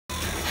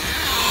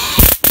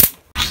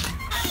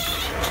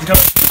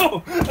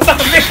Oh, that's not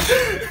me!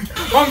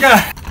 Wrong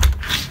guy!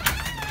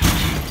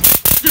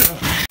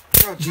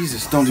 Oh,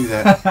 Jesus, don't do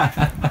that.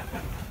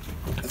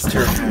 That's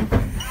terrifying.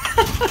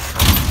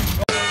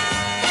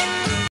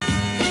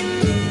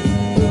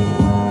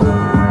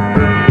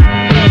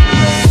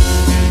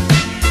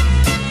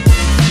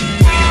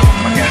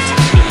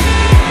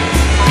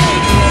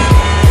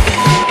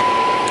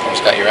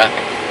 Got you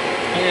wrapping.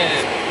 Yeah.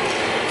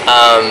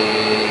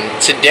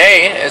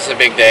 Today is a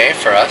big day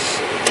for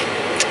us.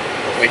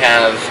 We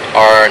have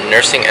our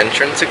nursing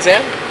entrance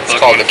exam. It's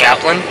called the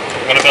Kaplan.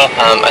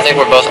 I think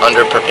we're both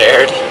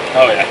underprepared.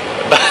 Oh yeah.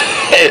 But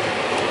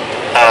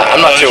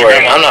I'm not too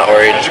worried. I'm not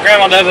worried. Where's your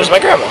grandma, Devin? Where's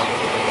my grandma?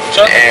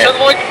 Show the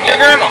boy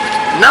your grandma.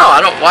 No, I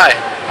don't. Why?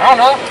 I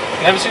don't know.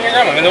 I haven't seen your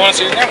grandma. Maybe they want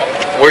to see your grandma.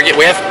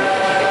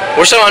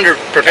 We're so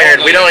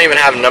underprepared. We don't even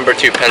have number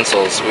 2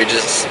 pencils. We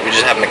just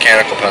have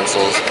mechanical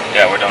pencils.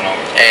 Yeah, we're done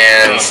over.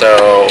 And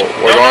so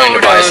we're going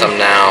to buy some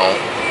now,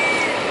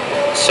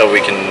 so we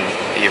can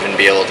even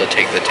be able to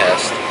take the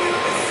test.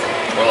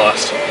 We're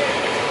lost.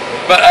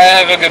 But I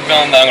have a good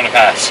feeling that I'm gonna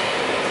pass.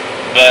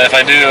 But if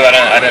I do, I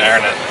didn't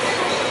earn it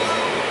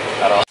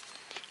at all.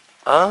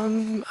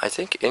 I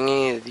think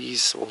any of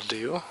these will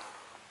do.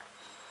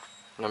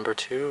 Number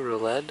 2,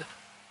 roulette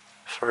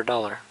for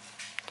 $1.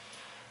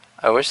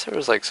 I wish there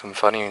was like some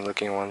funny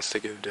looking ones to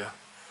give to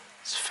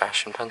these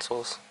fashion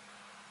pencils.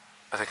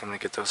 I think I'm gonna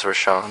get those for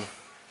Sean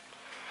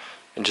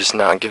and just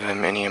not give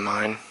him any of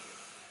mine.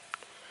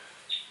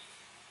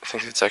 I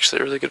think it's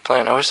actually a really good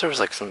plan. I wish there was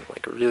like some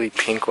like really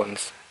pink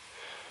ones.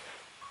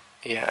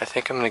 Yeah, I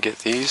think I'm gonna get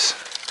these,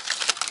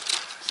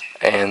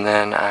 and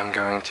then I'm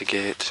going to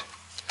get,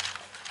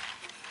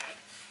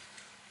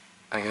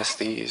 I guess,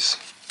 these.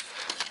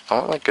 I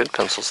want like good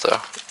pencils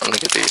though. I'm gonna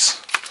get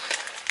these.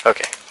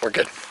 Okay, we're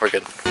good. We're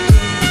good.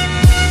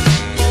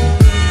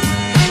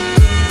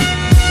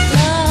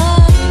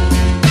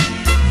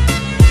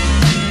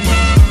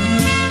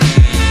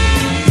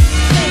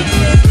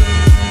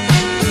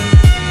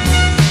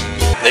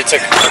 They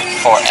took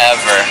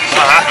forever.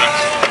 What happened?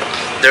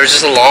 There was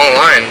just a long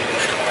line,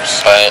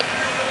 but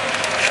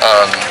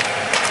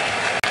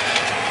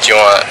do you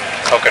want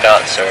polka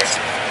dots or?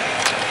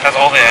 That's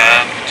all they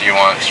had. Do you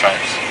want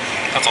stripes?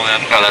 That's all they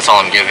had. No, that's all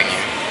I'm giving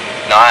you.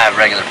 No, I have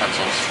regular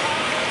pencils.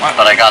 What?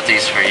 But I got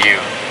these for you.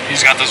 You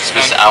just got those.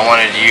 I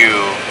wanted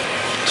you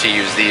to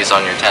use these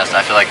on your test.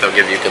 I feel like they'll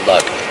give you good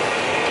luck.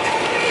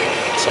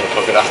 Some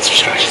polka dots or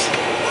stripes,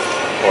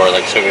 or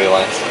like squiggly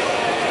lines.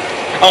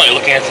 I'm only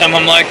looking at them.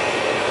 I'm like,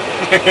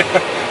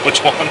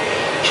 which one?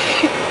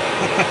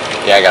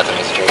 Yeah, I got them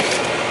as a joke.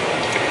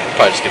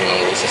 Probably just give them a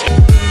little sister.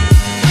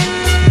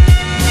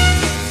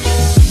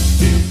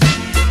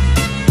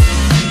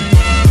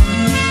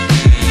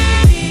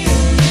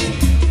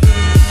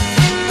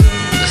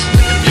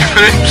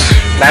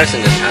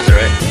 Madison didn't pass it,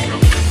 right?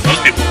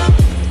 Most people.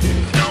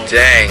 No.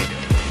 Dang.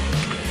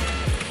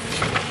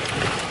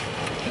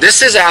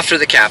 This is after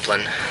the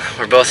Kaplan.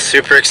 We're both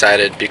super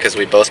excited because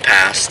we both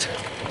passed.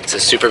 It's a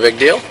super big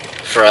deal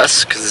for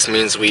us because this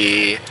means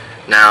we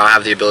now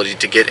have the ability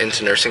to get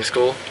into nursing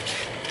school,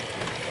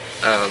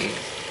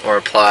 or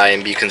apply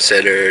and be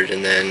considered,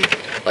 and then,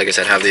 like I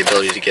said, have the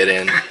ability to get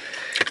in.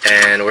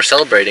 And we're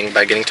celebrating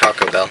by getting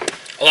Taco Bell.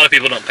 A lot of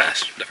people don't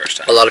pass the first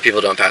time. A lot of people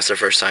don't pass their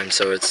first time,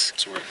 so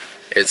it's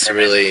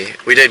really,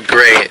 we did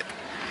great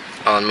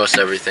on most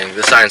everything.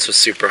 The science was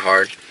super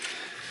hard,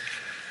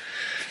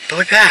 but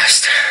we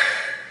passed.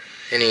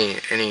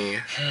 Any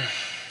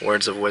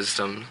words of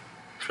wisdom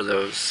for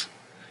those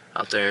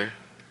out there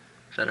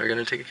that are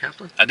gonna take a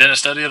Kaplan? I didn't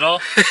study at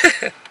all,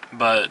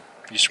 but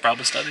you should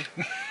probably study.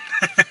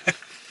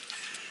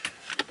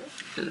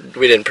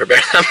 We didn't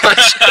prepare that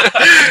much.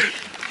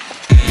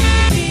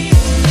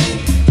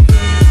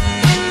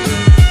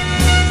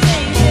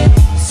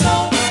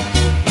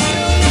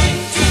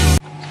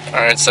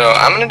 Alright, so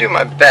I'm gonna do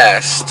my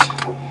best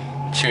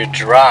to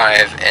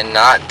drive and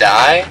not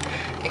die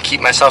and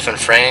keep myself in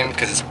frame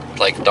because it's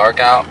like dark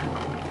out.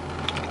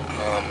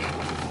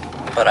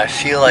 But I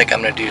feel like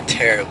I'm gonna do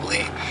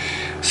terribly.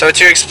 So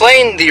to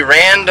explain the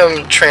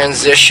random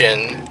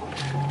transition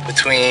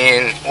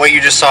between what you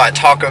just saw at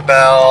Taco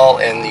Bell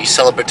and the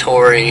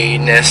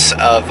celebratoriness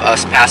of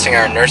us passing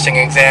our nursing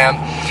exam,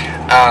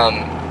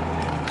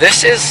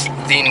 this is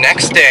the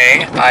next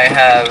day. I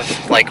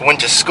have went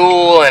to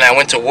school and I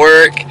went to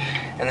work,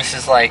 and this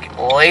is like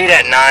late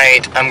at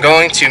night. I'm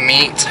going to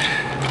meet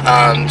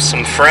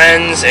some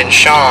friends and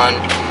Sean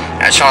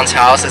at Sean's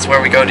house. That's where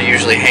we go to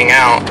usually hang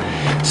out.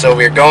 So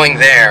we're going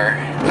there,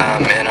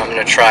 and I'm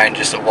gonna try and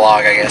just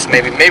vlog, I guess.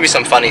 Maybe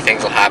some funny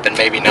things will happen,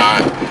 maybe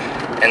not.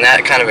 And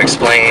that kind of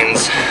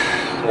explains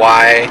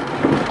why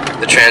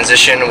the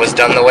transition was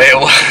done the way it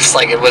was.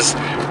 Like, it was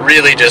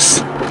really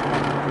just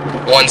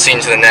one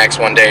scene to the next,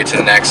 one day to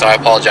the next, so I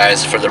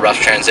apologize for the rough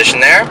transition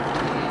there.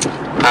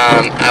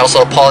 I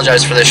also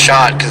apologize for this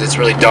shot because it's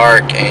really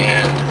dark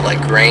and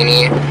like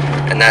grainy,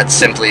 and that's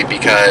simply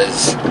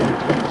because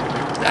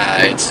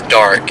it's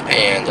dark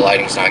and the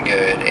lighting's not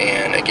good.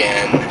 And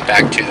again,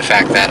 back to the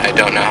fact that I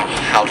don't know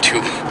how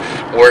to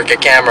work a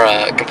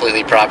camera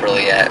completely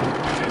properly yet.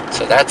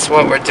 So that's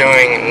what we're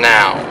doing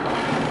now.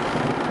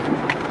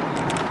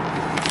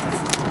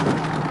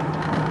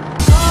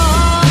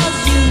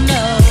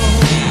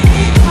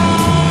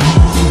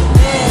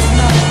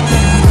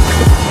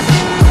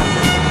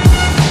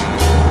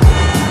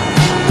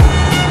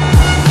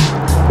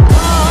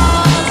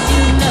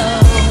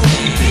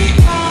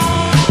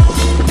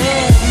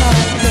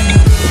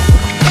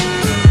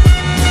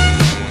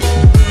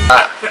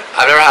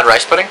 I've never had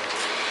rice pudding,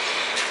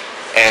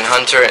 and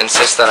Hunter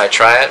insists that I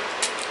try it,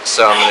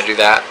 so I'm gonna do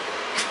that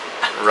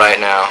right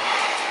now.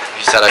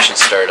 He said I should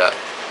stir it up.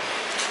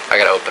 I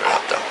gotta open it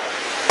up though.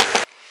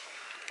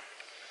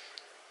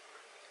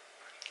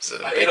 This is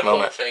a big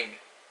moment.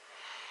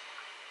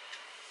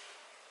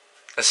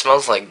 It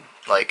smells like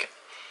Like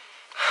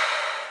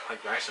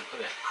rice and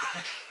pudding.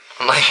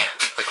 I'm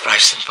like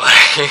rice and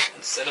pudding.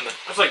 And cinnamon.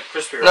 It's like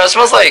crispy rice. No, it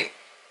smells like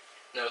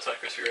No, it's not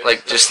crispy rice.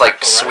 like just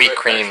like sweet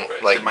cream,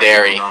 like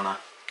dairy.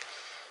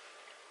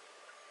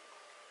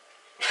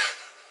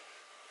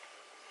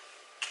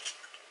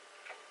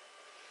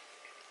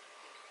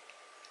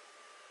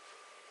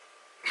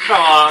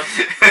 Come on.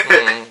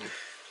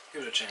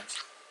 Give it a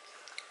chance.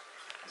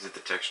 Is it the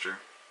texture?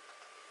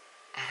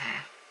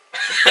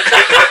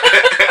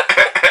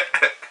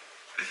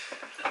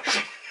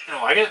 You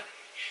don't like it?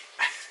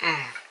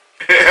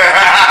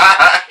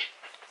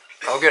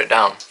 I'll get it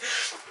down.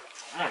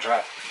 I'm gonna try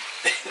it.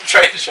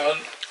 Try it, Sean.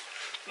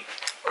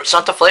 It's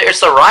not the flavor,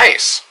 it's the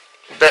rice.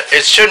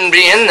 It shouldn't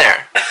be in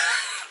there.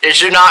 It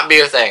should not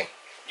be a thing.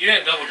 You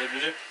didn't double dip,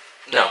 did you?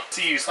 No.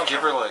 See you something.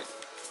 Give her like.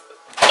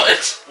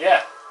 What?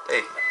 Yeah.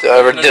 Hey. Did I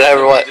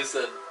ever what?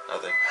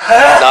 Nothing.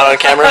 Not on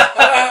camera?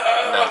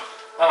 No.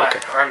 Oh, okay.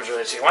 My arm's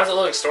really cheap. Why is it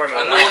loading story mode?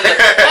 I'm the one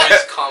that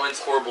always comments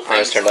horrible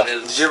things turned on off.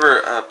 his... Did you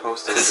ever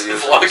post those This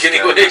videos? vlog of the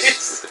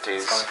anyways. with the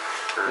taste?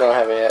 No, I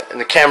haven't yet. And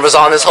the camera's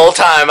on this whole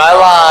time. I Oh,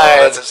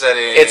 lied. that's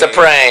upsetting. It's a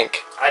prank.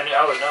 I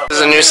would know. This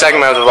is a new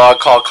segment of the vlog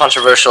called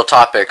Controversial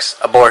Topics.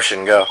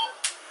 Abortion. Go.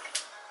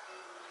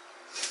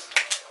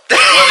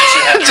 What did she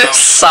have to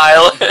Just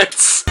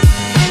silence.